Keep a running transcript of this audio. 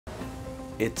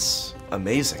It's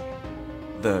amazing.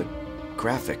 The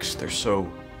graphics, they're so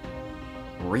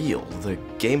real. The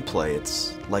gameplay,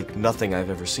 it's like nothing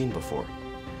I've ever seen before.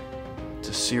 It's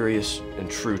a serious and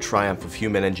true triumph of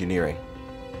human engineering.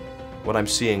 What I'm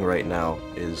seeing right now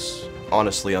is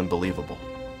honestly unbelievable.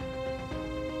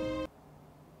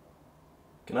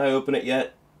 Can I open it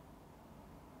yet?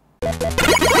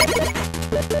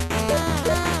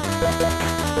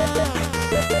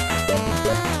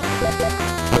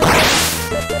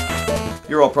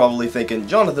 You're all probably thinking,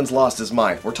 Jonathan's lost his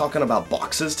mind. We're talking about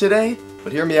boxes today?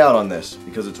 But hear me out on this,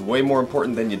 because it's way more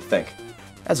important than you'd think.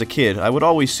 As a kid, I would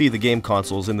always see the game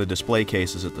consoles in the display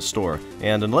cases at the store,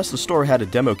 and unless the store had a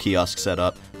demo kiosk set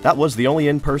up, that was the only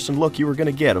in-person look you were going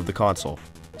to get of the console.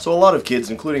 So a lot of kids,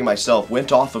 including myself,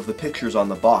 went off of the pictures on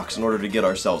the box in order to get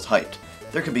ourselves hyped.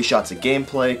 There could be shots of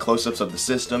gameplay, close-ups of the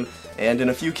system, and in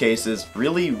a few cases,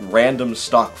 really random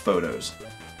stock photos.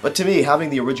 But to me,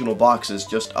 having the original box is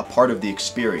just a part of the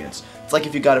experience. It's like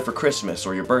if you got it for Christmas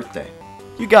or your birthday.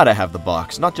 You gotta have the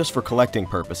box, not just for collecting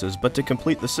purposes, but to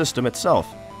complete the system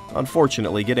itself.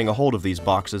 Unfortunately, getting a hold of these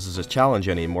boxes is a challenge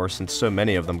anymore since so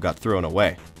many of them got thrown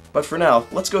away. But for now,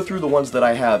 let's go through the ones that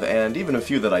I have, and even a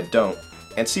few that I don't,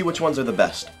 and see which ones are the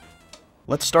best.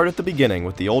 Let's start at the beginning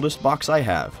with the oldest box I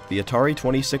have, the Atari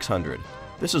 2600.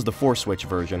 This is the 4-switch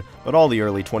version, but all the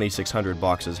early 2600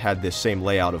 boxes had this same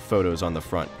layout of photos on the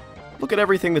front. Look at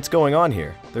everything that's going on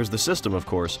here. There's the system, of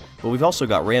course, but we've also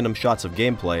got random shots of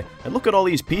gameplay, and look at all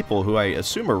these people who I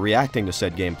assume are reacting to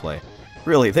said gameplay.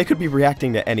 Really, they could be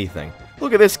reacting to anything.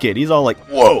 Look at this kid, he's all like,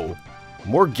 whoa!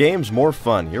 More games, more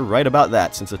fun. You're right about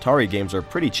that, since Atari games are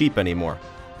pretty cheap anymore.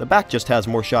 The back just has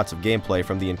more shots of gameplay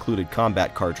from the included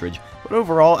combat cartridge, but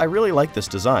overall, I really like this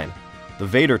design. The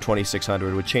Vader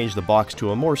 2600 would change the box to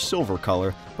a more silver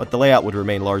color, but the layout would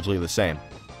remain largely the same.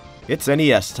 It's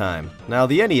NES time. Now,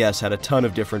 the NES had a ton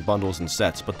of different bundles and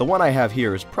sets, but the one I have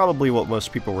here is probably what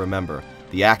most people remember,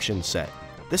 the Action Set.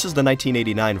 This is the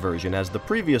 1989 version, as the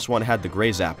previous one had the gray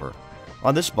zapper.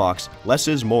 On this box, less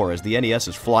is more as the NES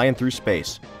is flying through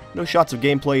space. No shots of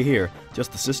gameplay here,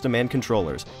 just the system and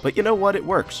controllers, but you know what, it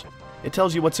works. It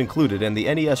tells you what's included, and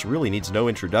the NES really needs no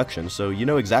introduction, so you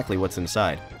know exactly what's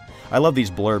inside. I love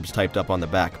these blurbs typed up on the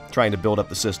back, trying to build up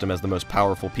the system as the most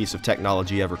powerful piece of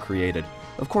technology ever created.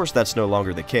 Of course that's no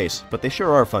longer the case, but they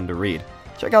sure are fun to read.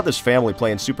 Check out this family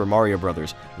playing Super Mario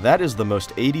Bros. That is the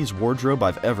most 80s wardrobe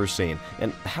I've ever seen,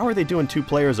 and how are they doing 2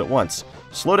 players at once?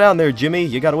 Slow down there, Jimmy,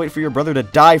 you gotta wait for your brother to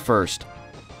die first!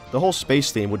 The whole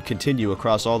space theme would continue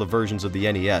across all the versions of the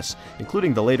NES,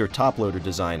 including the later top-loader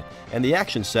design, and the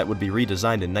Action Set would be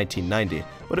redesigned in 1990,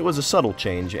 but it was a subtle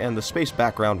change, and the space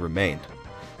background remained.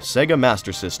 Sega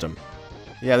Master System.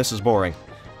 Yeah, this is boring.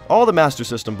 All the Master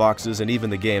System boxes and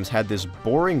even the games had this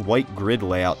boring white grid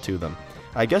layout to them.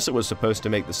 I guess it was supposed to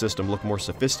make the system look more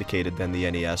sophisticated than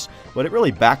the NES, but it really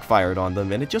backfired on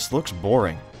them and it just looks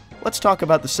boring. Let's talk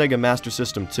about the Sega Master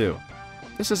System 2.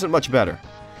 This isn't much better.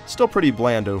 Still pretty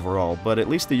bland overall, but at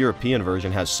least the European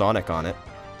version has Sonic on it.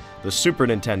 The Super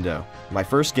Nintendo, my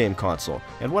first game console,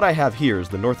 and what I have here is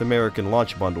the North American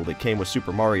launch bundle that came with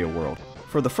Super Mario World.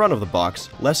 For the front of the box,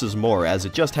 less is more as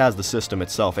it just has the system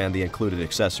itself and the included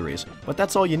accessories, but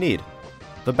that's all you need.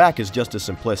 The back is just as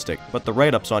simplistic, but the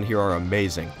write-ups on here are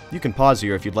amazing. You can pause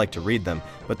here if you'd like to read them,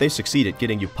 but they succeed at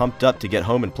getting you pumped up to get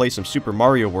home and play some Super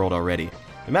Mario World already.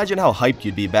 Imagine how hyped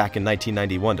you'd be back in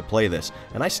 1991 to play this,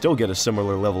 and I still get a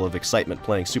similar level of excitement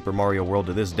playing Super Mario World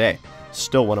to this day.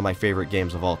 Still one of my favorite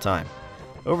games of all time.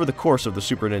 Over the course of the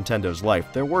Super Nintendo's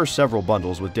life, there were several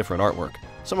bundles with different artwork.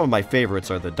 Some of my favorites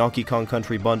are the Donkey Kong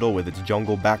Country bundle with its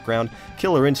jungle background,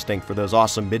 Killer Instinct for those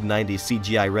awesome mid-90s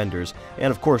CGI renders, and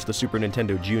of course the Super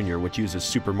Nintendo Jr., which uses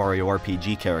Super Mario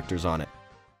RPG characters on it.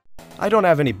 I don't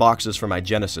have any boxes for my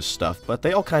Genesis stuff, but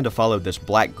they all kind of followed this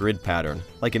black grid pattern,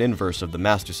 like an inverse of the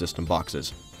Master System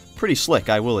boxes. Pretty slick,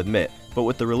 I will admit, but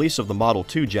with the release of the Model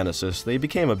 2 Genesis, they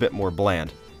became a bit more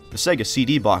bland. The Sega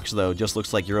CD box, though, just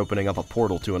looks like you're opening up a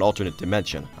portal to an alternate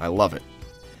dimension. I love it.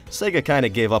 Sega kinda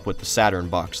gave up with the Saturn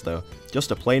box, though.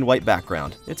 Just a plain white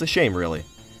background. It's a shame, really.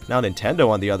 Now Nintendo,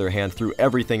 on the other hand, threw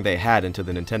everything they had into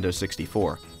the Nintendo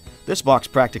 64. This box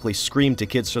practically screamed to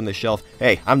kids from the shelf,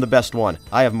 "Hey, I'm the best one.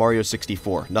 I have Mario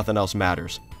 64. Nothing else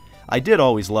matters." I did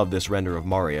always love this render of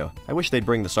Mario. I wish they'd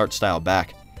bring this art style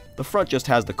back. The front just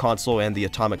has the console and the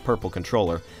Atomic Purple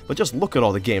controller, but just look at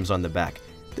all the games on the back.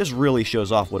 This really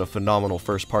shows off what a phenomenal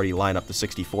first-party lineup the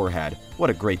 64 had. What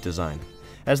a great design.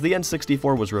 As the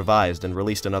N64 was revised and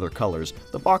released in other colors,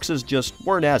 the boxes just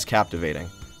weren't as captivating.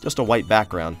 Just a white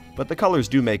background, but the colors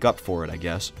do make up for it, I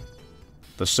guess.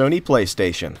 The Sony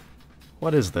PlayStation.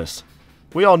 What is this?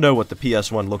 We all know what the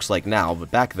PS1 looks like now,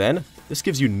 but back then, this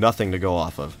gives you nothing to go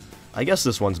off of. I guess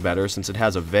this one's better since it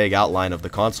has a vague outline of the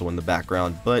console in the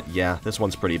background, but yeah, this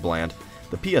one's pretty bland.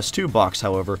 The PS2 box,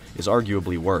 however, is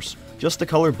arguably worse. Just the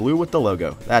color blue with the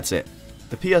logo, that's it.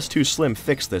 The PS2 Slim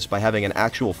fixed this by having an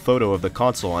actual photo of the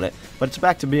console on it, but it's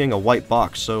back to being a white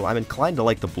box, so I'm inclined to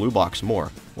like the blue box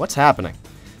more. What's happening?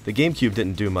 The GameCube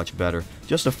didn't do much better,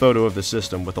 just a photo of the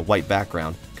system with a white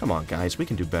background. Come on guys, we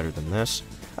can do better than this.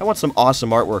 I want some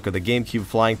awesome artwork of the GameCube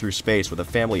flying through space with a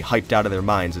family hyped out of their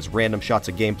minds as random shots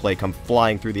of gameplay come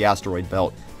flying through the asteroid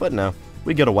belt, but no,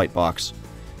 we get a white box.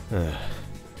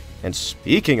 And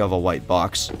speaking of a white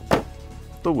box,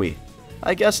 the Wii.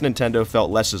 I guess Nintendo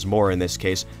felt less is more in this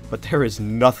case, but there is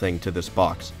nothing to this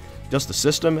box. Just the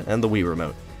system and the Wii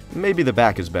remote. Maybe the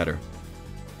back is better.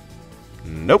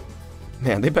 Nope.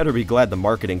 Man, they better be glad the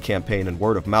marketing campaign and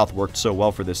word of mouth worked so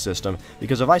well for this system,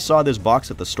 because if I saw this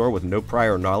box at the store with no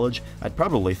prior knowledge, I'd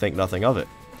probably think nothing of it.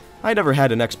 I never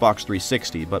had an Xbox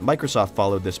 360, but Microsoft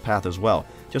followed this path as well,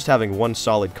 just having one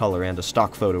solid color and a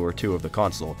stock photo or two of the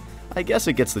console. I guess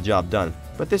it gets the job done,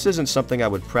 but this isn't something I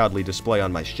would proudly display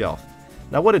on my shelf.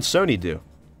 Now what did Sony do?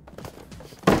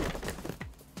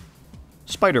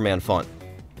 Spider-Man font.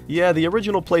 Yeah, the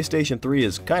original PlayStation 3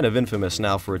 is kind of infamous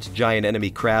now for its giant enemy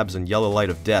crabs and yellow light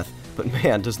of death, but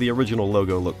man, does the original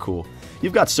logo look cool.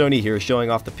 You've got Sony here showing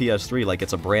off the PS3 like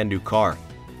it's a brand new car.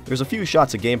 There's a few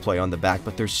shots of gameplay on the back,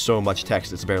 but there's so much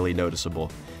text it's barely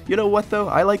noticeable. You know what though?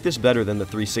 I like this better than the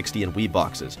 360 and Wii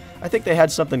boxes. I think they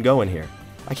had something going here.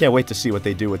 I can't wait to see what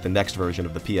they do with the next version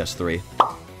of the PS3.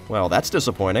 Well, that's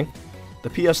disappointing. The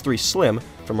PS3 Slim,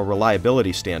 from a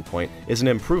reliability standpoint, is an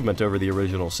improvement over the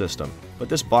original system, but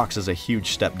this box is a huge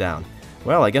step down.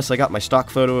 Well, I guess I got my stock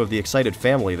photo of the excited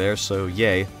family there, so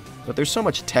yay. But there's so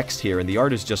much text here and the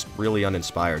art is just really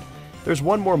uninspired. There's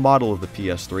one more model of the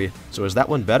PS3, so is that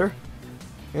one better?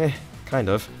 Kind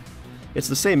of. It's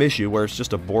the same issue where it's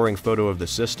just a boring photo of the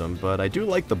system, but I do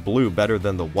like the blue better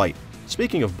than the white.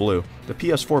 Speaking of blue, the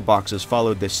PS4 boxes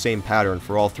followed this same pattern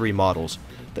for all three models.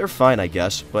 They're fine, I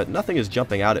guess, but nothing is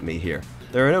jumping out at me here.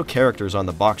 There are no characters on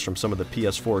the box from some of the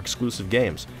PS4 exclusive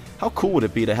games. How cool would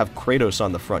it be to have Kratos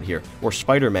on the front here, or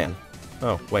Spider-Man?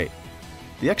 Oh, wait.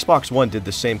 The Xbox One did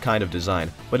the same kind of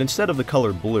design, but instead of the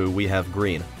color blue, we have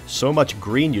green. So much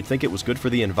green you'd think it was good for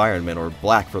the environment, or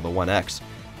black for the One X.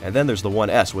 And then there's the One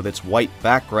S with its white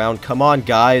background. Come on,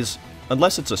 guys!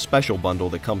 Unless it's a special bundle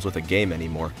that comes with a game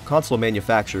anymore, console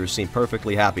manufacturers seem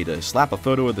perfectly happy to slap a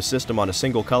photo of the system on a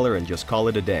single color and just call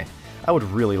it a day. I would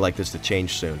really like this to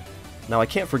change soon. Now I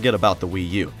can't forget about the Wii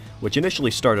U, which initially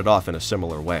started off in a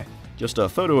similar way. Just a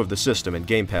photo of the system and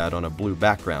gamepad on a blue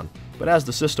background. But as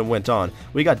the system went on,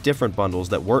 we got different bundles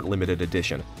that weren't limited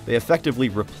edition. They effectively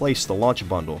replaced the launch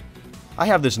bundle. I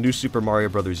have this new Super Mario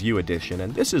Bros. U edition,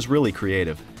 and this is really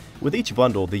creative. With each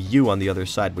bundle, the U on the other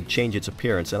side would change its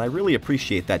appearance, and I really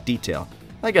appreciate that detail.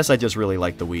 I guess I just really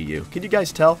like the Wii U. Can you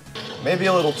guys tell? Maybe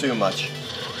a little too much.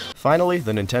 Finally,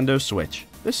 the Nintendo Switch.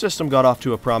 This system got off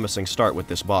to a promising start with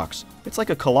this box. It's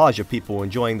like a collage of people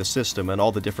enjoying the system and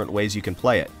all the different ways you can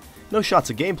play it. No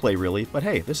shots of gameplay really, but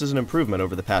hey, this is an improvement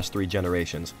over the past 3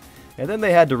 generations. And then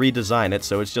they had to redesign it,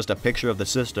 so it's just a picture of the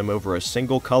system over a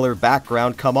single color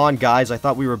background. Come on guys, I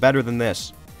thought we were better than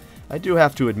this. I do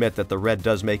have to admit that the red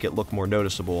does make it look more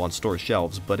noticeable on store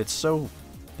shelves, but it's so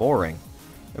boring.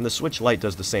 And the Switch Lite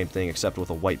does the same thing except with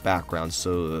a white background,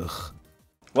 so ugh.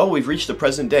 Well, we've reached the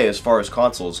present day as far as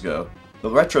consoles go. The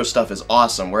retro stuff is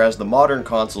awesome, whereas the modern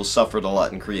consoles suffered a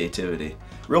lot in creativity.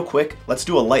 Real quick, let's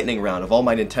do a lightning round of all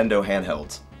my Nintendo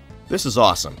handhelds. This is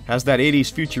awesome. Has that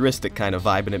 80s futuristic kind of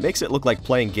vibe, and it makes it look like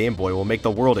playing Game Boy will make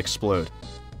the world explode.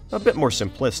 A bit more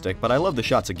simplistic, but I love the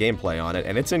shots of gameplay on it,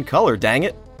 and it's in color, dang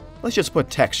it! Let's just put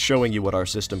text showing you what our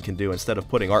system can do instead of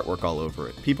putting artwork all over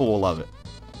it. People will love it.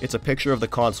 It's a picture of the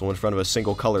console in front of a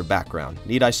single color background.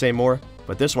 Need I say more?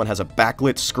 But this one has a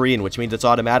backlit screen, which means it's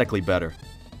automatically better.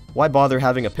 Why bother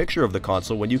having a picture of the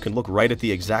console when you can look right at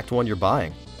the exact one you're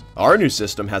buying? Our new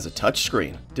system has a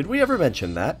touchscreen. Did we ever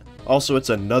mention that? Also, it's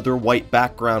another white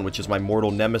background, which is my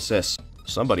mortal nemesis.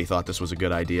 Somebody thought this was a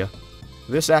good idea.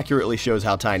 This accurately shows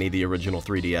how tiny the original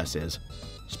 3DS is.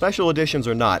 Special editions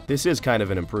or not, this is kind of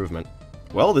an improvement.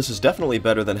 Well, this is definitely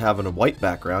better than having a white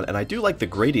background, and I do like the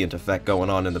gradient effect going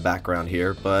on in the background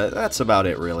here, but that's about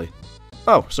it really.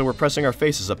 Oh, so we're pressing our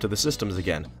faces up to the systems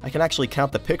again. I can actually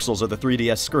count the pixels of the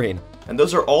 3DS screen. And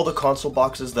those are all the console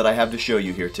boxes that I have to show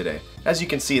you here today. As you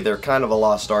can see, they're kind of a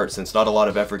lost art since not a lot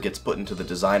of effort gets put into the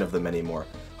design of them anymore.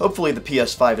 Hopefully the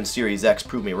PS5 and Series X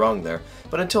prove me wrong there,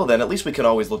 but until then, at least we can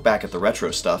always look back at the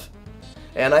retro stuff.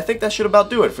 And I think that should about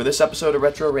do it for this episode of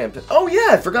Retro Rampage. Oh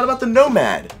yeah, I forgot about the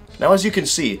Nomad! Now as you can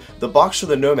see, the box for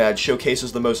the Nomad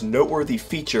showcases the most noteworthy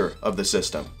feature of the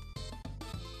system.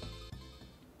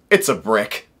 It's a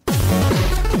brick.